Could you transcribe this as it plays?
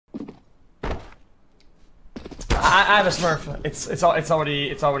I have a Smurf. It's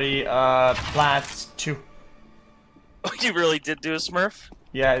already plat 2. Oh, you really did do a Smurf?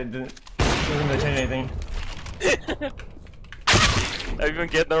 Yeah, it doesn't really change anything. Have you been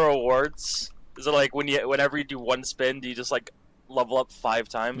getting the rewards? Is it like whenever you do one spin, do you just like level up 5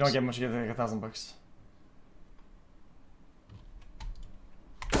 times? You don't get much, you get like $1,000.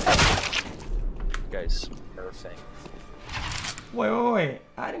 Guys, perfect. Wait.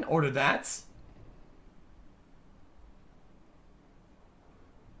 I didn't order that.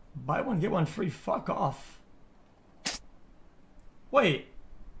 Buy one, get one free. Fuck off. Wait.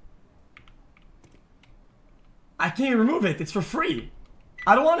 I can't remove it. It's for free.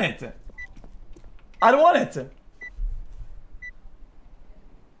 I don't want it. I don't want it.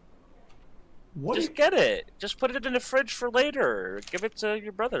 What? Just get it. Just put it in the fridge for later. Give it to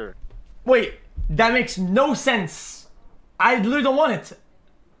your brother. Wait, that makes no sense. I literally don't want it.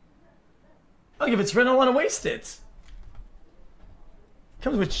 Like if it's free, I don't want to waste it.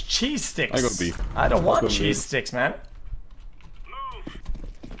 Comes with cheese sticks. I go B. I don't want cheese sticks, man.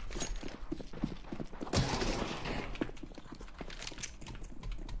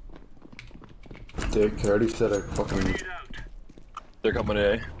 Dick, I already said I fucking... They're coming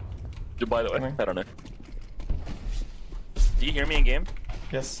A. By the way, I don't know. Do you hear me in game?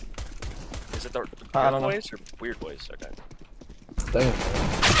 Yes. Is it the I don't know. voice or weird voice? Okay. Damn.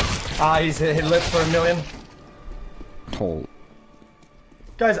 Ah, he's hit lit for $1 million. Hold.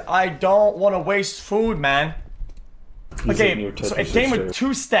 Guys, I don't want to waste food, man. Okay, so it came with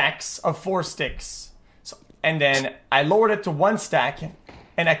 2 stacks of 4 sticks. So, and then I lowered it to 1 stack.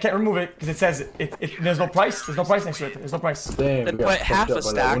 And I can't remove it because it says there's no price. There's no price next to it. There's no price. Damn, Then put half a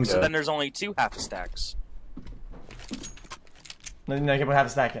stack, so then there's only 2 half stacks. No, I can't put half a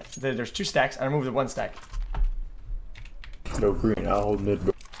stack. There's 2 stacks. I removed the 1 stack. No green, I'll hold mid.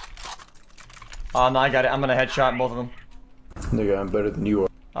 Oh, no, I got it. I'm gonna headshot both of them. Nigga, I'm better than you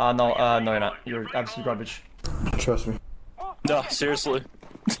are. No, no, you're not. You're absolute garbage. Trust me. No, seriously.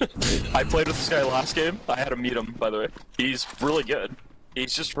 I played with this guy last game. I had to meet him, by the way. He's really good.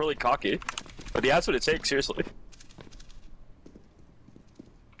 He's just really cocky. But he has what it takes, seriously.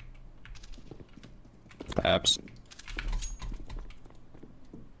 Apps.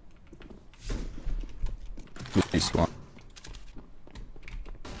 Nice one.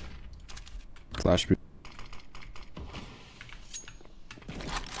 Flash.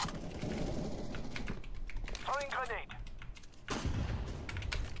 Throwing grenade.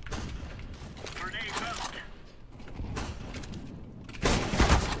 Grenade out.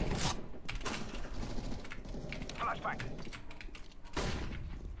 Flashback.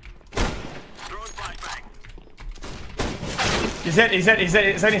 Throwing flashback. He's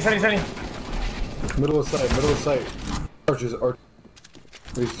hitting. Middle of sight. Arches,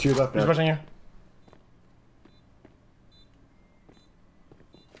 He's to your left He's now. pushing you.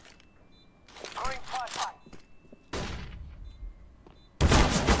 Throwing flashback.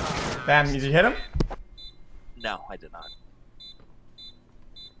 Bam, did you hit him? No, I did not.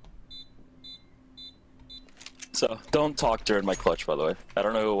 So, don't talk during my clutch, by the way. I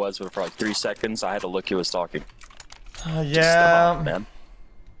don't know who it was, but for like 3 seconds, I had to look who was talking. Yeah. Just stop, man.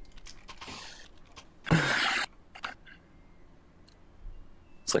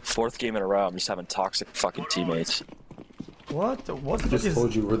 It's like 4th game in a row, I'm just having toxic fucking teammates. What? What the I fuck just is...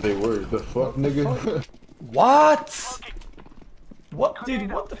 told you where they were. The fuck, nigga? What? What, dude?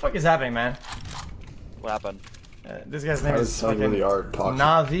 What the fuck is happening, man? What happened? This guy's name is They fucking really are toxic.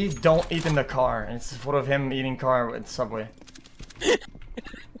 Navi. Don't eat in the car. And it's a photo of him eating car at Subway.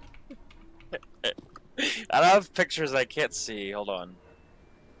 I have pictures I can't see. Hold on.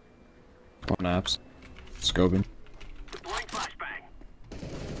 On apps. Scoping. Deploying flashbang.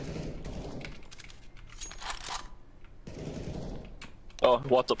 Oh,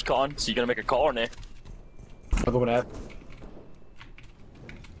 what's up, Con? So you gonna make a call or nay? Another one app.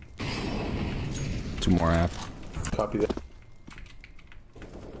 2 more app. Copy that.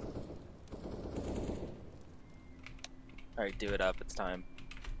 Alright, do it up. It's time.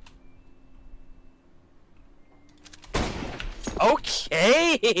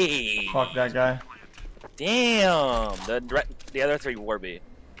 Okay! Fuck that guy. Damn! The other 3 were B.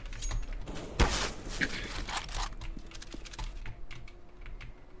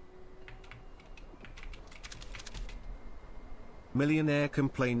 Millionaire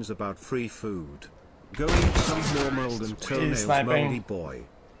complains about free food. Go eat some more mold and toenails, sniping. moldy boy.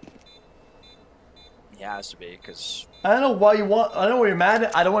 Yeah, it has to be, because... I don't know why you want. I don't know why you're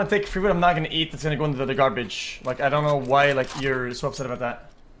mad. I don't want to take free food. I'm not gonna eat. It's gonna go into the garbage. Like I don't know why. Like you're so upset about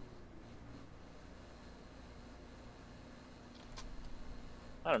that.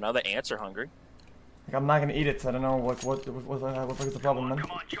 I don't know, the ants are hungry. Like, I'm not gonna eat it. I don't know what is the problem, man.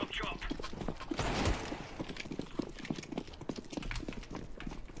 Come on, chop chop.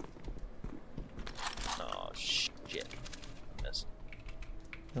 Oh shit. Missed.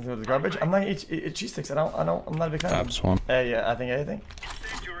 Let's go to the garbage. I'm not gonna eat cheese sticks. I'm not a big fan. Apps one. Yeah, I think anything.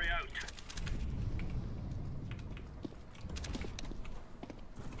 Incendiary out.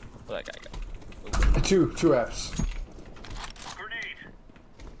 Where'd that guy go? Two apps. Grenade.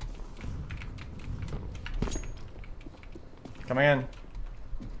 Coming in.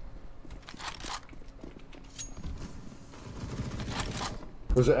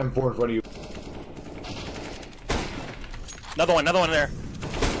 There's an M4 in front of you. Another one there.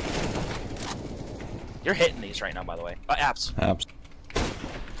 You're hitting these right now, by the way. Apps. Apps.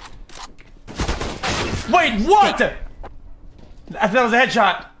 Wait, what? I thought that was a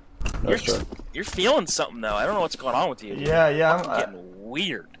headshot. Nice try. You're feeling something though. I don't know what's going on with you. Yeah, It's I'm getting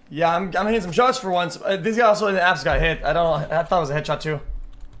weird. yeah, I'm hitting some shots for once. This guy also in the apps got hit. I thought it was a headshot too.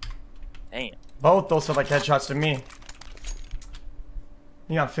 Damn. Both those feel like headshots to me.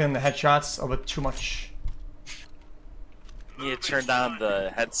 You're not feeling the headshots a bit too much. You need to turn down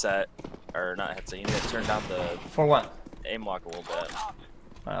the headset, or not headset. You need to turn down the For what? aim lock a little bit.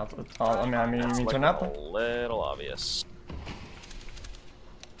 I mean, you mean It's turn like up? a little obvious.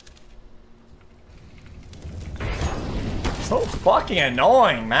 So fucking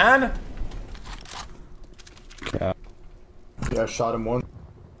annoying, man. Yeah. Yeah, I shot him once.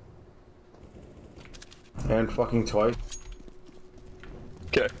 And fucking twice.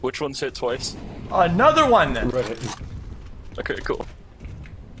 Okay, which one's hit twice? Another one. Red hit. Okay, cool.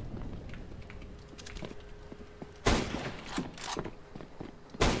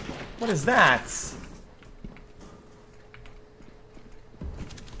 What is that?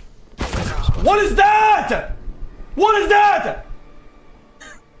 What is that? What is that?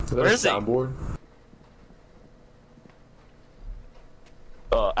 Where is he? Soundboard.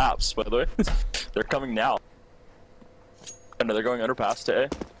 Apps, by the way. They're coming now. And they're going underpass to A.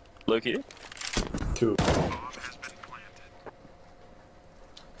 Loki. Two.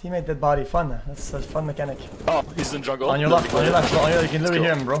 Teammate dead body, fun. That's a fun mechanic. Oh, he's in jungle. On your left, on your left, on your, you can literally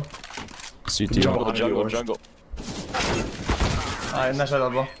hear him, bro. CT Jungle, one. jungle, jungle. Alright, nice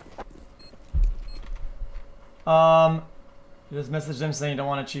shot, bro. You just messaged them saying you don't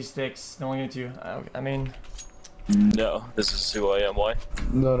want cheese sticks. Don't want you to. I mean, No, this is who I am. Why?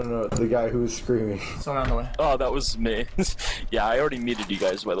 No. The guy who was screaming. so around the way. Oh, that was me. Yeah, I already muted you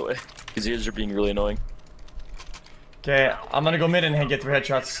guys, by the way. Because you guys are being really annoying. Okay, I'm gonna go mid and get 3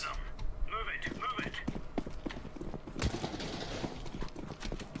 headshots. Move it, move it.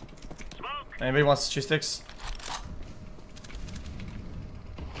 Smoke. Anybody wants cheese sticks?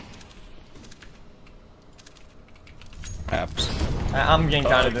 Apps. I'm getting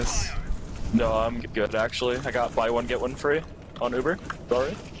out of this. No, I'm good, actually. I got buy one, get one free on Uber.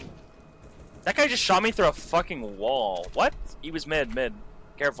 Sorry. That guy just shot me through a fucking wall. What? He was mid.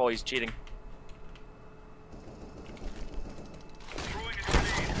 Careful, he's cheating. Throwing a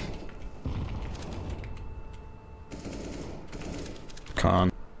grenade.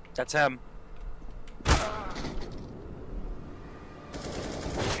 Con. That's him.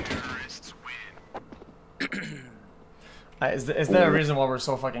 Is there a reason why we're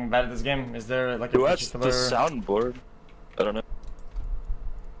so fucking bad at this game? Is there like a Who has particular... the soundboard? I don't know.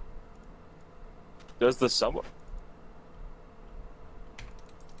 There's the soundboard.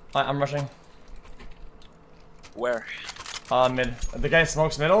 I'm rushing. Where? Mid. The guy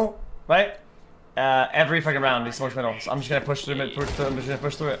smokes middle, right? Every fucking round he smokes middle. So I'm just gonna push through mid. I'm just gonna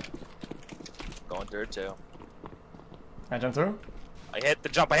push through it. Going through it too. I jump through. I hit the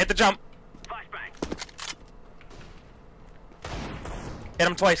jump. Flashbang. Hit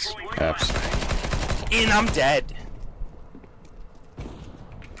him twice. Apps. And I'm dead.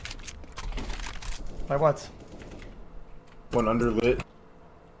 By what? One underlit.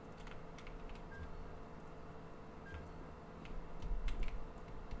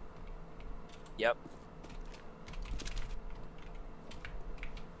 Yep.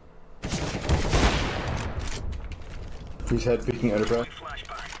 He's head peeking underpass.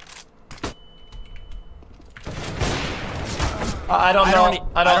 I don't know.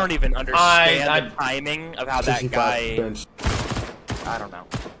 I don't even understand the I timing of how that 65 guy. bench. I don't know.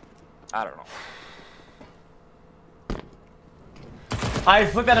 I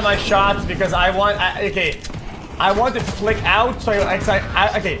flicked out of my shots because I want. I want to flick out. So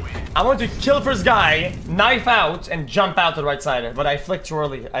I want to kill first guy, knife out, and jump out to the right side. But I flicked too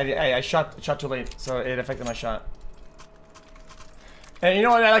early. I shot too late, so it affected my shot. And you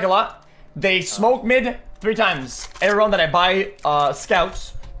know what I like a lot? They smoke mid 3 times. Every round that I buy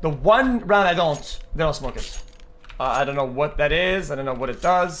scouts, The one round they don't smoke it. I don't know what that is. I don't know what it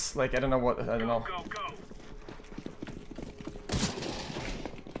does. Like, I don't know what, I don't know. Go, go.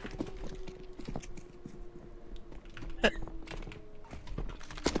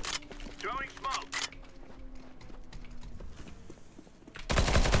 Throwing smoke.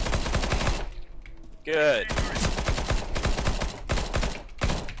 Good.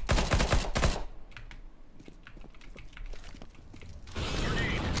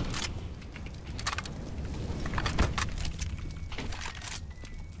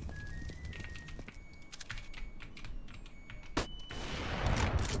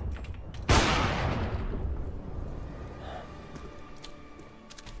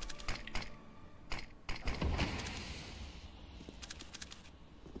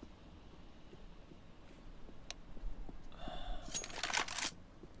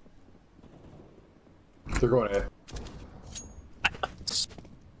 They're going in.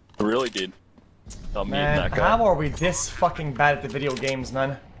 Really, dude. I'm muting Man, that guy. how are we this fucking bad at the video games,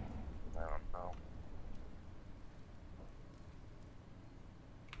 man? I don't know.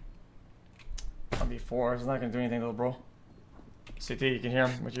 I'll be 4. It's not gonna do anything, little bro. CT, you can hear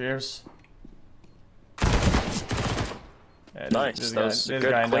him with your ears. Yeah, Nice. That was a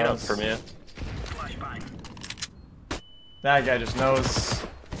good cleanup from you. Flashbang. That guy just knows.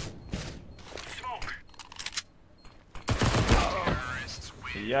 Smoke.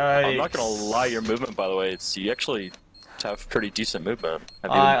 Yikes. I'm not gonna lie, your movement, by the way, you actually have pretty decent movement.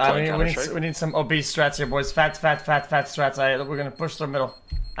 Have you been playing Counter-Strike? we need some obese strats here, boys. Fat strats. We're gonna push through the middle.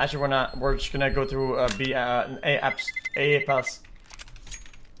 Actually, we're not. We're just gonna go through B, A plus.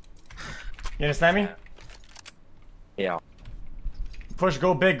 You understand me? Yeah. Push,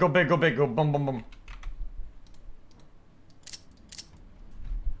 go big, go boom, boom, boom.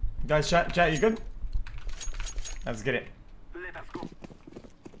 Guys, chat, you good? Let's get it. Let us go.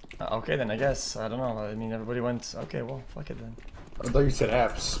 Okay then, I guess. I don't know. I mean, everybody went. Okay, well, fuck it then. I thought you said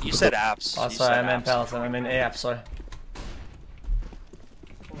apps. You said apps. Oh, You sorry, said I meant apps. palace. I meant AF, sorry.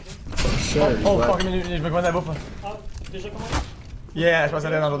 Sure, Oh, fuck, men je me commande la bouffe. Déjà commandé? Yeah, je pense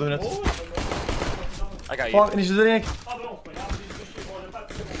aller dans 2 minutes. Oh, I got you. Fuck, je suis rien. ah bah non, c'est pas grave, c'est juste que je vois le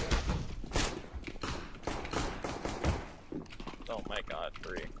papier. Oh my god,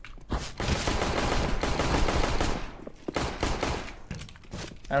 3.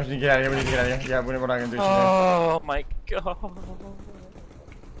 We need to get out of here. We need to get out of here. Yeah, we're not gonna do shit. Oh my god.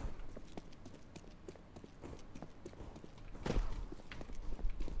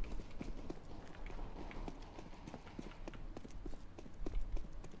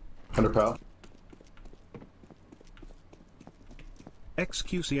 £100.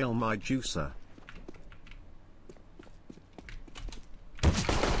 xQcl my juicer.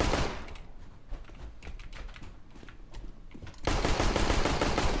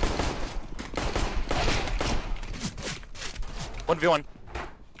 One v one.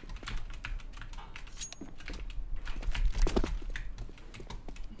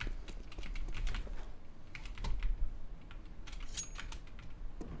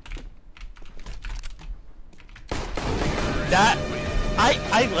 That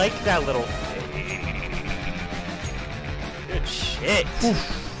I like that little. Good shit.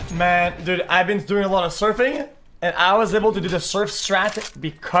 Man, dude, I've been doing a lot of surfing, and I was able to do the surf strat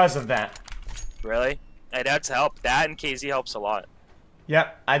because of that. Really? Hey, that's help. That and KZ helps a lot.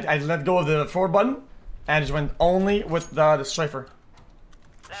 Yep, I let go of the forward button, and just went only with the strifer.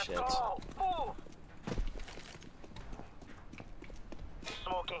 Shit. Move.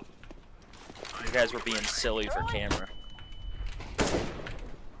 Smoking. You guys were being silly for camera.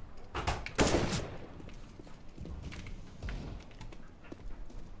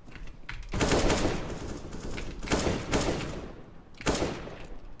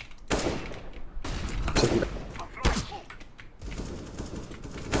 Take it.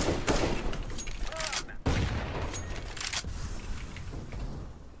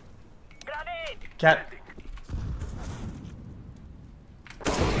 Grenade. Cat.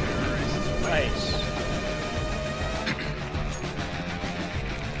 Nice.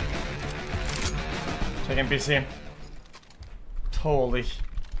 Checking PC. Holy.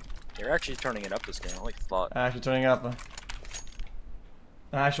 You're actually turning it up this game. Holy fuck. Actually turning up.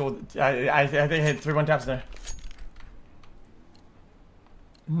 Actual, I think I hit 3-1 taps there.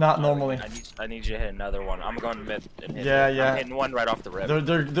 Not normally. I need you to hit another one. I'm going mid and hit Yeah, it. yeah. I'm hitting one right off the rip.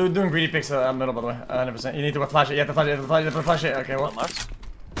 They're doing greedy picks middle, by the way. 100%. You need to flash it. You have to flash it. You have to flash it. Okay, well. One left.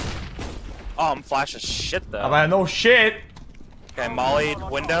 Oh, I'm flashing shit though. I know shit. Okay, Molly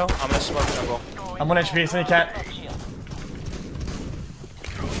window. I'm gonna smoke jungle. I'm 1 HP. Send cat.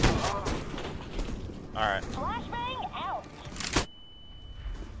 All right. Flashbang out.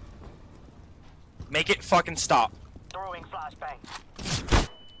 Make it fucking stop. Throwing flashbang.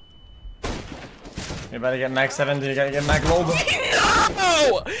 You better get mag 70, you gotta get mag rolled.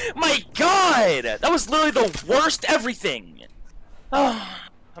 No! My god! That was literally the worst everything! I'm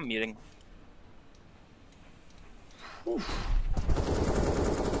muting.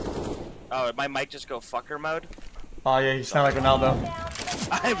 Oh, my mic just go fucker mode? Oh yeah, you sound like Ronaldo.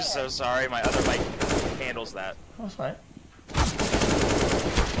 I'm so sorry, my other mic handles that. Oh, that's fine.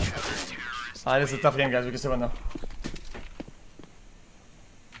 Alright, this is a tough game, guys. We can still win though.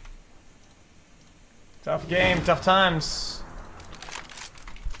 Tough game, tough times.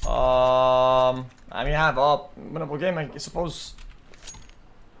 I mean, I have a winnable game, I suppose.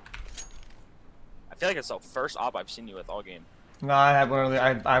 I feel like it's the first op I've seen you with all game. No, I had one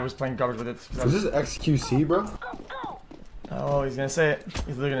earlier. I was playing garbage with it. Is this xQc, bro? Oh, he's gonna say it.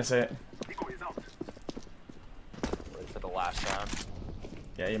 He's literally gonna say it. Wait for the last round.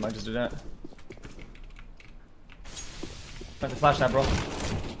 Yeah, you might just do that. Not to flash that, bro.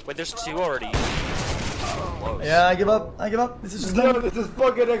 Wait, there's two already. Close. Yeah, I give up. I give up. This is just No, this is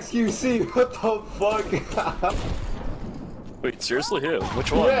fucking xQc. What the fuck? Wait, seriously, who?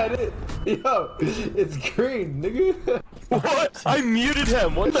 Which one? Yeah, it is. Yo, it's green, nigga. What? I muted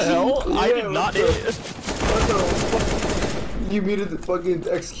him. What the hell? I Yeah, did what not the- hit. What the fuck? You muted the fucking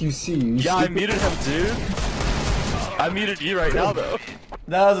xQc. You Yeah, I stupid- muted him, dude. I muted you right now, though.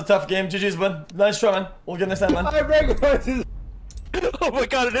 That was a tough game. GG's, man. Nice try, man. We'll get next time, man. I recognize this. Oh my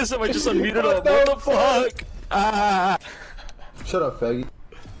god, it is him. I just unmuted him. What What the the fuck? Ah. Shut up, faggot.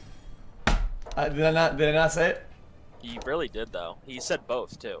 Did I not say it? He really did, though. He said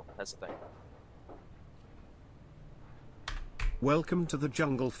both, too. That's the thing. Welcome to the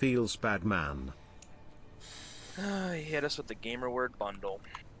jungle feels bad man. He hit us with the gamer word bundle.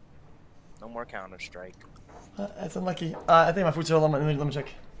 No more Counter-Strike. That's unlucky. I think my food's still on. Let me check.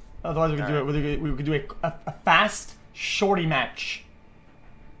 Otherwise, we could do it. We could do a fast, shorty match.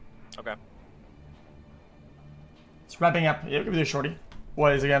 Okay. It's wrapping up. Yeah, we could do a shorty.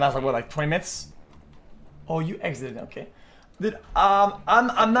 What is it gonna last like what, like 20 minutes? Oh, you exited. Okay. Dude, I'm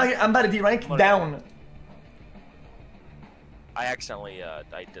about to D-rank down. I accidentally, I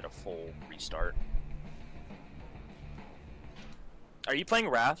did a full restart. Are you playing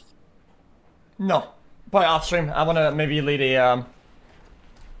Wrath? No, probably off stream. I wanna maybe lead a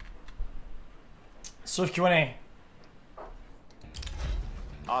Surf Q&A.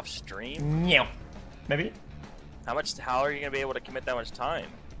 Off stream? Yeah. Maybe. How are you gonna be able to commit that much time?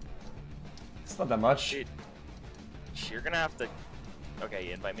 It's not that much. Dude, you're gonna have to. Okay,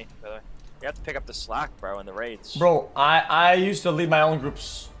 you invite me, by the way. You have to pick up the slack, bro, in the raids. Bro, I used to lead my own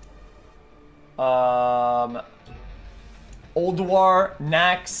groups. Old War,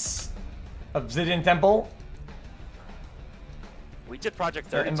 Nax, Obsidian Temple. We did Project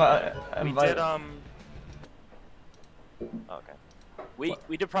 30. We did Okay. We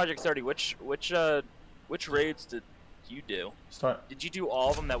did Project 30. Which raids did you do? Start. Did you do all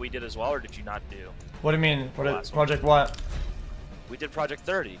of them that we did as well, or did you not do? What do you mean? What last project what? We did Project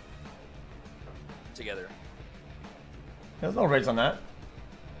 30 together. There's no raids on that.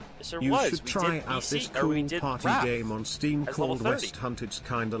 Yes, there You was. should We try did out PC, this or we cool did party Wrath game on Steam as level called 30. West Hunt. It's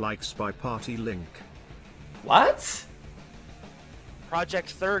kinda like Spy Party Link. What? Project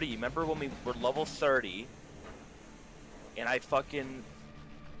 30. Remember when we were level 30? And I fucking...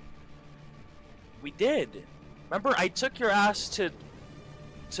 We did. Remember, I took your ass to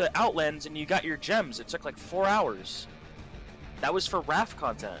Outlands and you got your gems. It took like 4 hours. That was for Wrath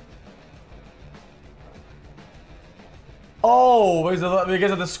content. Oh,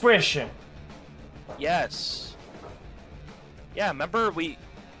 because of the squish. Yes. Yeah, remember we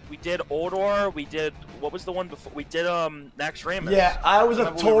did Oldor, we did, what was the one before? We did Nax Ramus. Yeah, I was a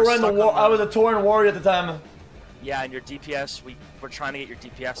Tauren warrior at the time. Yeah, and your DPS, we were trying to get your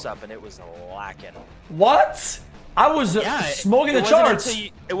DPS up and it was lacking. What? I was smoking the charts.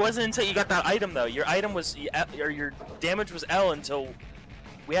 It wasn't until you got that item though. Your item was, or your damage was L until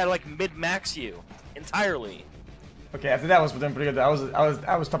we had like mid-max you entirely. Okay, after that was doing pretty good. I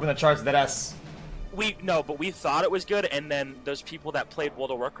was topping the charts. That ass. But we thought it was good, and then those people that played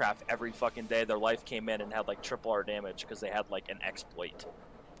World of Warcraft every fucking day, their life came in and had like triple R damage because they had like an exploit.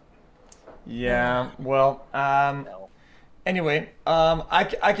 Yeah. Well. Anyway.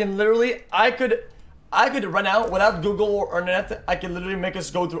 I can literally. I could run out without Google or internet. I can literally make us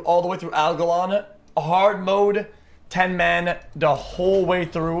go through all the way through Algalon, hard mode, 10-man, the whole way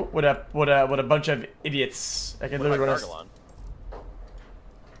through with a bunch of idiots. I can literally run us.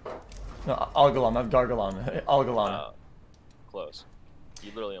 No, Algalon, not Gargalon. Algalon. Close. You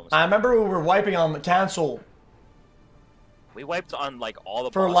literally almost. I remember we were wiping on the cancel. We wiped on like all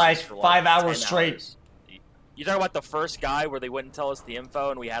the For bosses like for 5 hours 10 straight. hours. You talking about the first guy where they wouldn't tell us the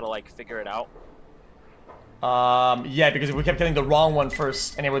info and we had to like figure it out? Yeah, because we kept getting the wrong one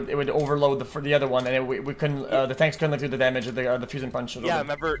first, and it would overload the other one, and we couldn't the tanks couldn't do the damage of the fusion punch. Yeah,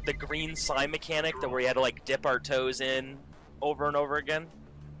 remember the green slime mechanic that where we had to like dip our toes in over and over again?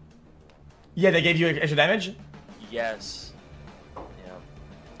 Yeah, they gave you extra damage. Yes. Yeah.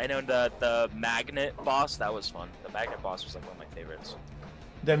 And then the magnet boss, that was fun. The magnet boss was like one of my favorites.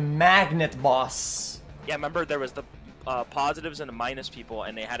 The magnet boss. Yeah, remember there was the positives and the minus people,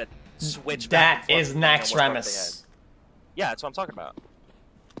 and they had to switch that back and forth is depending on Nax what buff Ramus. they had. Yeah, that's what I'm talking about.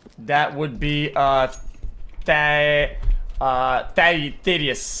 That would be Thaddeus.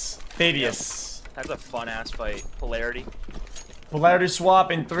 Thaddeus. That's a fun ass fight. Polarity. Polarity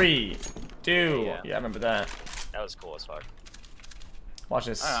swap in 3, 2. Yeah. I remember that. That was cool as fuck. Watch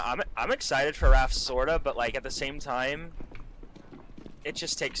this. I'm excited for Raph sorta, but like at the same time, it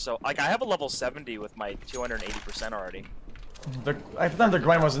just takes so like I have a level 70 with my 280% already. I thought the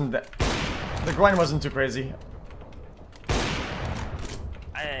grind wasn't that. The grind wasn't too crazy.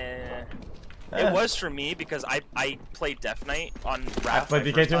 It was for me because I played Death Knight on Raph I played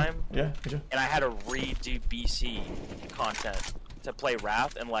my DK first too. time, Yeah, me too. and I had to redo BC content to play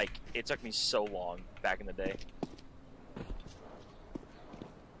Wrath, and like it took me so long back in the day.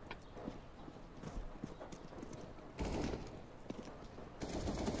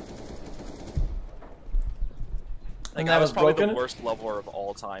 Like, And I that was was probably broken? the worst leveler of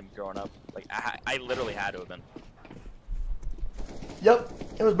all time growing up. Like, I literally had to have been. Yep,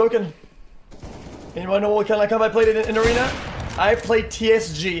 it was broken. And you wanna know what kind of comp I played in Arena? I played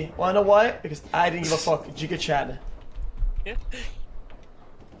TSG. Wanna know why? Because I didn't give a fuck. Giga Chad.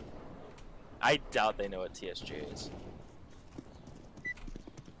 I doubt they know what TSG is.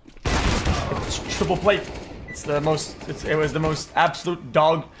 It's triple plate. It's the most. It was the most absolute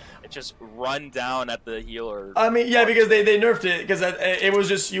dog. It just run down at the healer. I mean, yeah, because they nerfed it. Because it was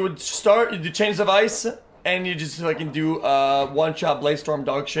just you would start, you change the ice, and you just fucking do one shot Blaze Storm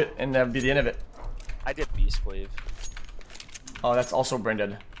dog shit, and that'd be the end of it. I did Beast Wave. Oh, that's also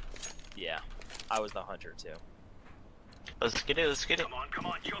branded. Yeah, I was the hunter too. Let's get it, let's get it. Come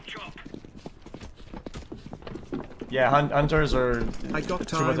on, chop chop. Yeah, hunters are. I got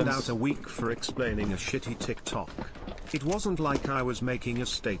two timed buttons. out a week for explaining a shitty TikTok. It wasn't like I was making a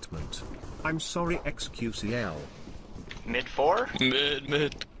statement. I'm sorry, xQcl. Mid 4?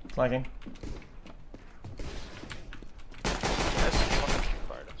 Mid. Flanking. That's fucking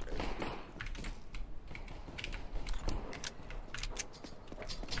fire, that's great.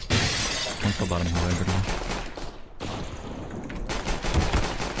 One for bottom however now.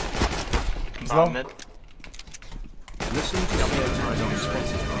 Slow. Mid. Listen to Slow Tide on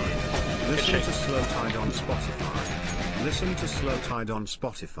Spotify. Listen to Slow Tide on Spotify. Listen to Slow Tide on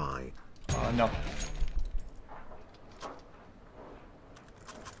Spotify. No.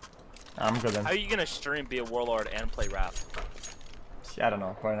 I'm good then. How are you gonna stream, be a warlord, and play Wrath? Yeah, I don't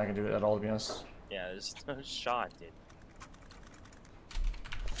know. Probably not gonna do it at all, to be honest. Yeah, there's no shot, dude.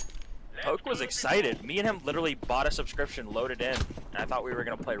 Poke was excited. Me and him literally bought a subscription, loaded in, and I thought we were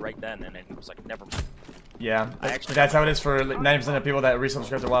gonna play right then, and then he was like, never mind. Yeah, I actually- that's how it is for like 90% of people that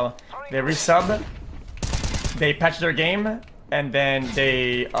resubscribe to WoW. They resub, they patch their game, and then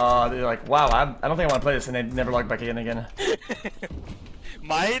they're like, wow, I don't think I want to play this, and they never log back in again.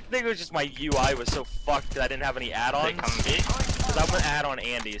 My thing was just my UI was so fucked that I didn't have any They add-ons. come B. Because I'm an add-on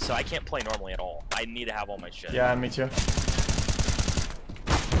Andy, so I can't play normally at all. I need to have all my shit. Yeah, me too.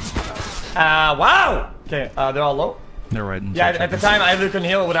 Wow! Okay, they're all low. They're right in. Yeah, at the time, I couldn't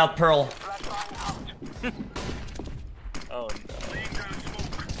heal without Pearl. Oh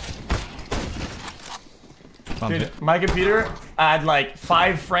no. Dude, my computer had like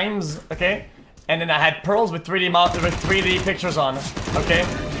 5 frames, okay? And then I had pearls with 3D with 3D pictures on, okay?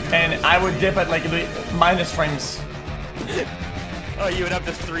 And I would dip at like minus frames. Oh, you would have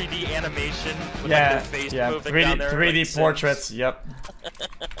the 3D animation with Yeah, like, their face yeah, moving down 3D, there. 3D like Sims. portraits, yep.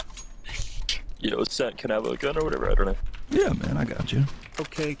 Yo, Sent can have a gun or whatever, I don't know. Yeah, man, I got you.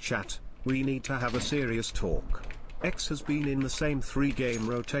 Okay, chat, we need to have a serious talk. X has been in the same 3-game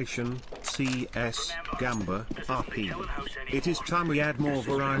rotation, CS, Gamba, RP. It is time we add more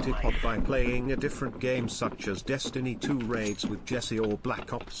variety pod by playing a different game such as Destiny 2 raids with Jesse or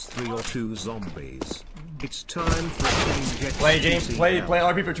Black Ops 3 or 2 zombies. It's time for a change. Play xQc now. play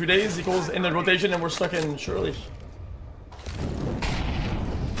RP for 2 days equals in the rotation, and we're stuck in Shirley.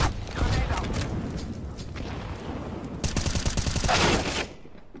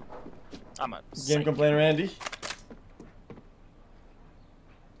 I'm a Game complainer Andy.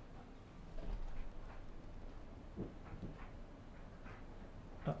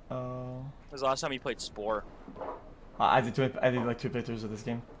 When was the last time you played Spore? I did like 2 playthroughs of this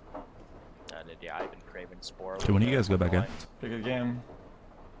game. Yeah, I've been craving Spore. So when do you guys go back in? Pretty good game.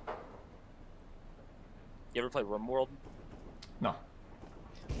 You ever play RimWorld? No.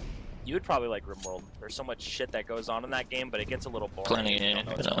 You would probably like RimWorld. There's so much shit that goes on in that game, but it gets a little boring. Plenty, if you don't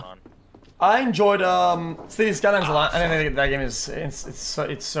know what's yeah. going on. I enjoyed City Skylines a lot. I think that game is it's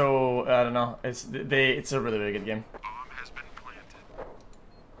so I don't know. It's a really really good game.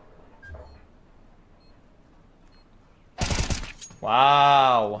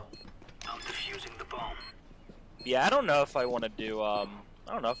 Wow. Yeah, I don't know if I want to do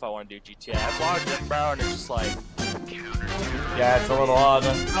GTA. I've logged in, bro, and it's just like Yeah, it's a little odd.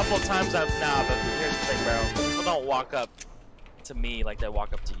 a couple times but here's the thing, bro. People don't walk up to me like they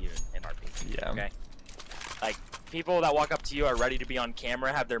walk up to you in RP. Yeah. Okay. Like people that walk up to you are ready to be on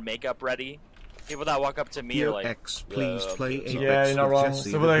camera, have their makeup ready. People that walk up to me are like, X, please play Apex yeah, you're not with wrong.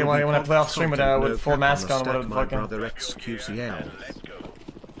 Jesse, So the when I Boogie play off stream with content, full no mask cap on, the whatever the stack, fucking. my brother xQcl.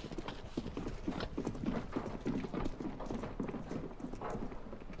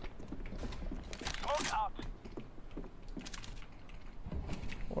 Smoke out.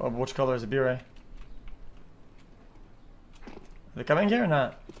 Well, which color is the B-ray? Are they coming here or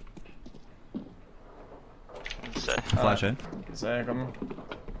not? So, Flash A. Say coming.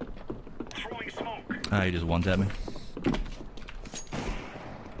 Throwing smoke. Ah, he just one-tapped me.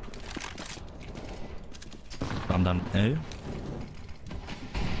 I'm done A.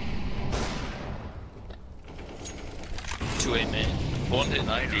 two 8 man. 1 hit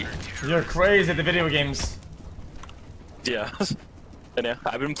 90. You're crazy at the video games. yeah. And yeah,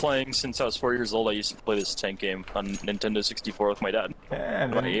 I've been playing since I was 4 years old. I used to play this tank game on Nintendo 64 with my dad.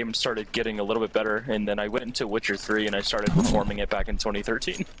 And My then, aim started getting a little bit better, and then I went into Witcher 3 and I started performing it back in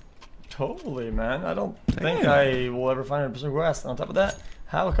 2013. totally, man. I don't think I will ever find a progress. On top of that,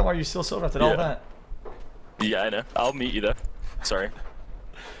 how come are you still silver after all that? Yeah, I know. I'll meet you there. Sorry.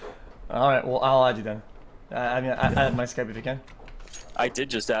 All right, well I'll add you then. I mean, add my Skype if you can. I did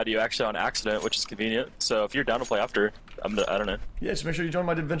just add you actually on accident, which is convenient. So if you're down to play after, I don't know. Yeah, just make sure you join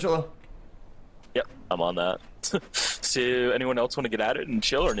my adventure. Yep, I'm on that. So anyone else want to get at it and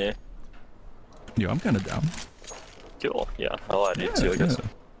chill or nah? Yo, I'm kind of down. Cool. Yeah, I'll add you too, I guess.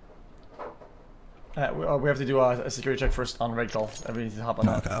 We have to do a security check first on Red Call. Everybody needs to hop on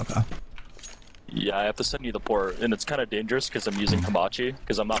that. Okay. Yeah, I have to send you the port, and it's kind of dangerous because I'm using Hamachi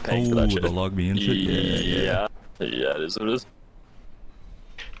because I'm not paying for that shit. The log me in shit? Yeah, it is what it is.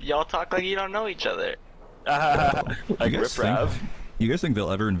 Y'all talk like you don't know each other. Like riff-raff. You guys think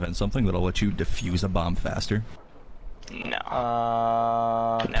they'll ever invent something that'll let you defuse a bomb faster?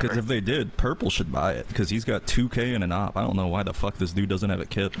 No. Because Never. if they did, Purple should buy it, because he's got 2K and an op. I don't know why the fuck this dude doesn't have a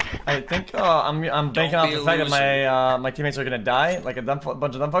kit. I think I'm banking off the fact that my teammates are gonna die, like a bunch of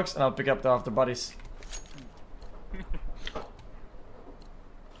dumb fucks, and I'll pick up off their bodies.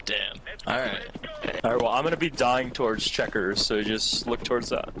 Damn. Alright. Alright, well, I'm gonna be dying towards checkers, so just look towards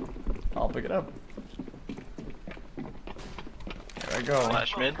that. I'll pick it up. There I go.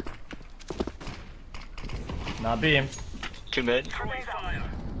 Flash mid. Not beam. 2 mid. Throwing fire.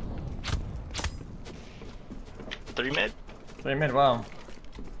 3 mid. 3 mid, wow.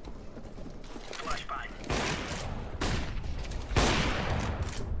 Flashbang.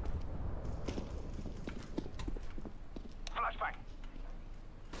 Flashbang.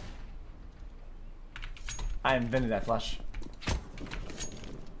 I invented that flash.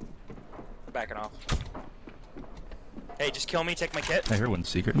 Backing off. Hey, just kill me, take my kit. I heard one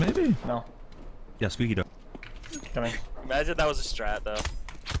secret, maybe? No. Yeah, squeaky door. Coming. Imagine that was a strat, though.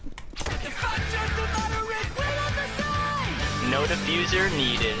 No diffuser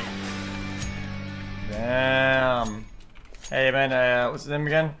needed. Damn. Hey man, what's his name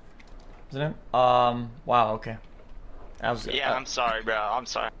again? What's his name? Wow, okay. Yeah, I'm sorry, bro. I'm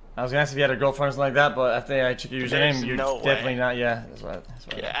sorry. I was gonna ask if you had a girlfriend or something like that, but I think I checked your username. There's You're no definitely way. not. Yeah, that's right.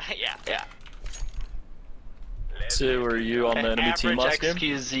 Yeah. So, were you on the An enemy team average last game?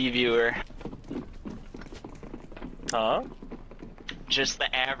 xQc viewer. Huh? Just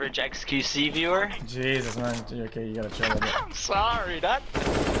the average xQc viewer. Jesus, man. Okay, you gotta chill with it. I'm sorry, that.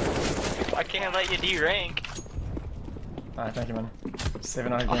 I can't let you D-rank. Alright, thank you, man.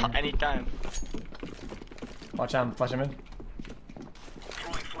 Saving our game. Anytime. Watch out, flash him in.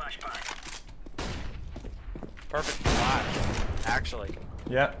 Throwing flashbang. Perfect flash, actually.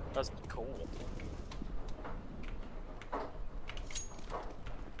 Yeah. That's cool.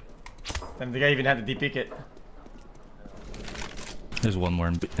 And the guy even had the DP kit. There's one more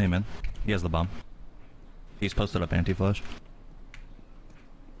in hey man. He has the bomb. He's posted up anti-flash.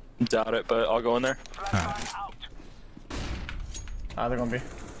 Doubt it, but I'll go in there. Flashbang out. Ah, they're gonna be.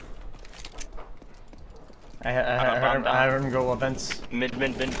 I heard him go events. Mid.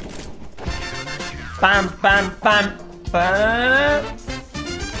 Bam, bam, bam, bam.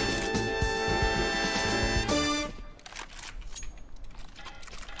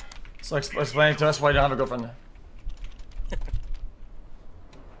 So explain to us why you don't have a girlfriend.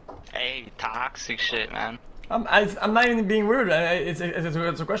 Hey, toxic shit, man. I'm not even being rude. It's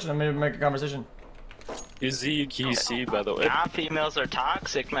a question. I'm gonna make a conversation. Is xQc, by the way? Nah, females are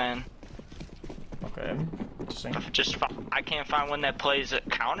toxic, man. Okay. Interesting. I can't find one that plays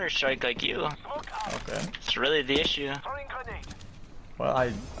Counter-Strike like you. Okay. It's really the issue. Well,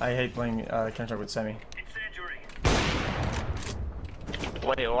 I hate playing Counter-Strike with Semi.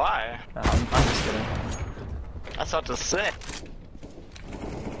 Wait, why? Nah, I'm just kidding. That's what to say.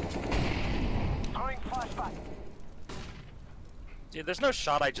 Dude, there's no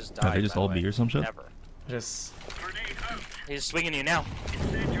shot I just died. Are they just all B or some shit? Never. Just He's swinging you now.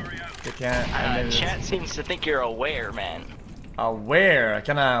 they can't. Chat seems to think you're aware, man. Aware?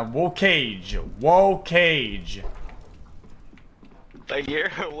 Kinda whoa cage. Whoa cage. But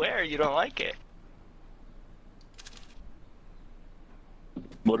you're aware you don't like it.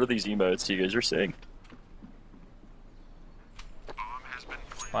 What are these emotes you guys are saying?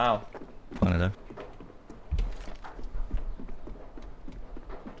 Wow. Planet there.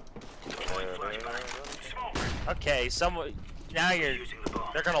 Okay, now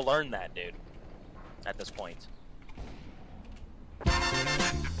they're gonna learn that, dude. At this point.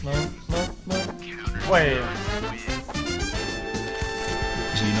 No. Wait.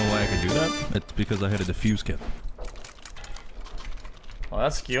 So you know why I could do that? It's because I had a defuse kit. Well,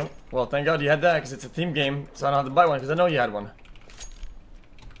 that's cute. Well, thank God you had that, because it's a team game, so I don't have to buy one, because I know you had one.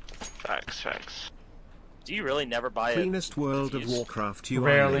 Facts. Do you really never buy it? Cleanest World of Warcraft UI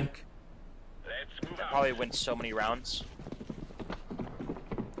Rarely. link. Probably win so many rounds.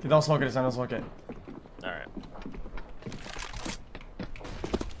 If you don't smoke it, it's not don't smoke it. Alright.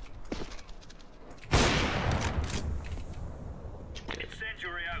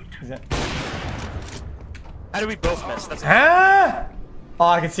 How do we both miss? That's Huh? Oh,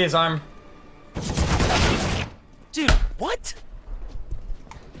 I can see his arm. Dude, what?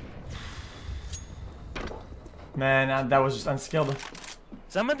 Man, that was just unskilled.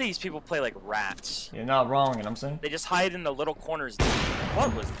 Some of these people play like rats. You're not wrong, you know what I'm saying? They just hide in the little corners.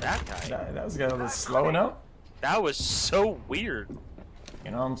 What was that guy? That was getting a little slow now. That was so weird.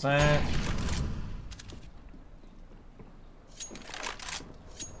 You know what I'm saying?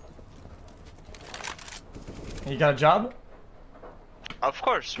 You got a job? Of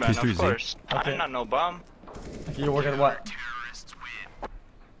course, man, of course. Okay. I'm not no bum. You work at what?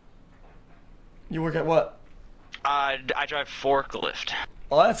 You work at what? I drive forklift.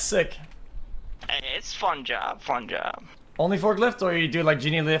 Oh, that's sick. Hey, it's fun job. Only forklift, or you do like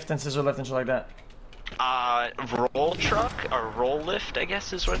genie lift and scissor lift and shit like that? Roll truck or roll lift, I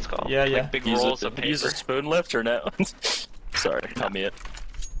guess is what it's called. Yeah, yeah. Like big rolls of paper. Use a spoon lift or no? Sorry, not me.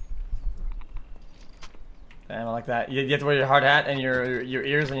 Damn, I like that. You have to wear your hard hat and your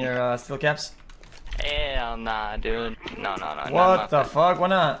ears and your steel caps? Hell nah, dude. No. What the fuck? Why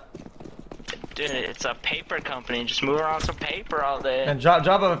not? Dude, it's a paper company. Just move around some paper all day. And drop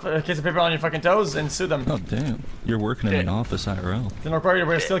a case of paper on your fucking toes and sue them. Oh damn, you're working in the office IRL. Then require you to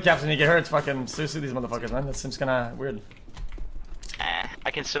wear steel caps when you get hurt. It's fucking sue these motherfuckers, man. That seems kinda weird.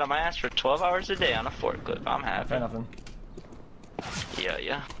 I can sit on my ass for 12 hours a day on a forklift. I'm happy. Fair enough then.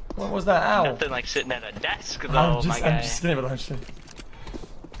 Yeah. What was that? Ow. Nothing like sitting at a desk though, my guy. I'm just kidding about that shit.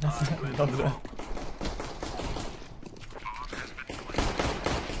 Don't do that.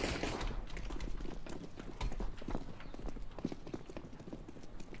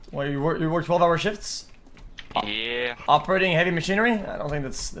 Well, you work 12-hour shifts? Yeah. Operating heavy machinery? I don't think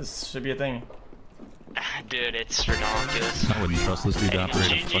this should be a thing. Dude, it's ridiculous. I wouldn't trust this dude to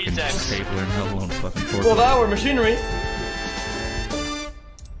operate a fucking stapler, let alone a fucking forklift. 12-hour machinery?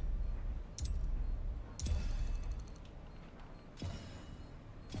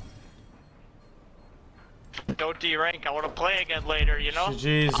 Don't D-rank, I want to play again later, you know?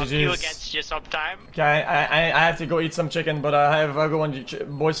 GG's. I'll queue against you sometime. Okay, I have to go eat some chicken, but I have a good one,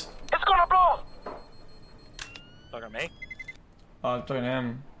 boys. It's gonna blow! Talking to me? I'm talking to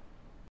him.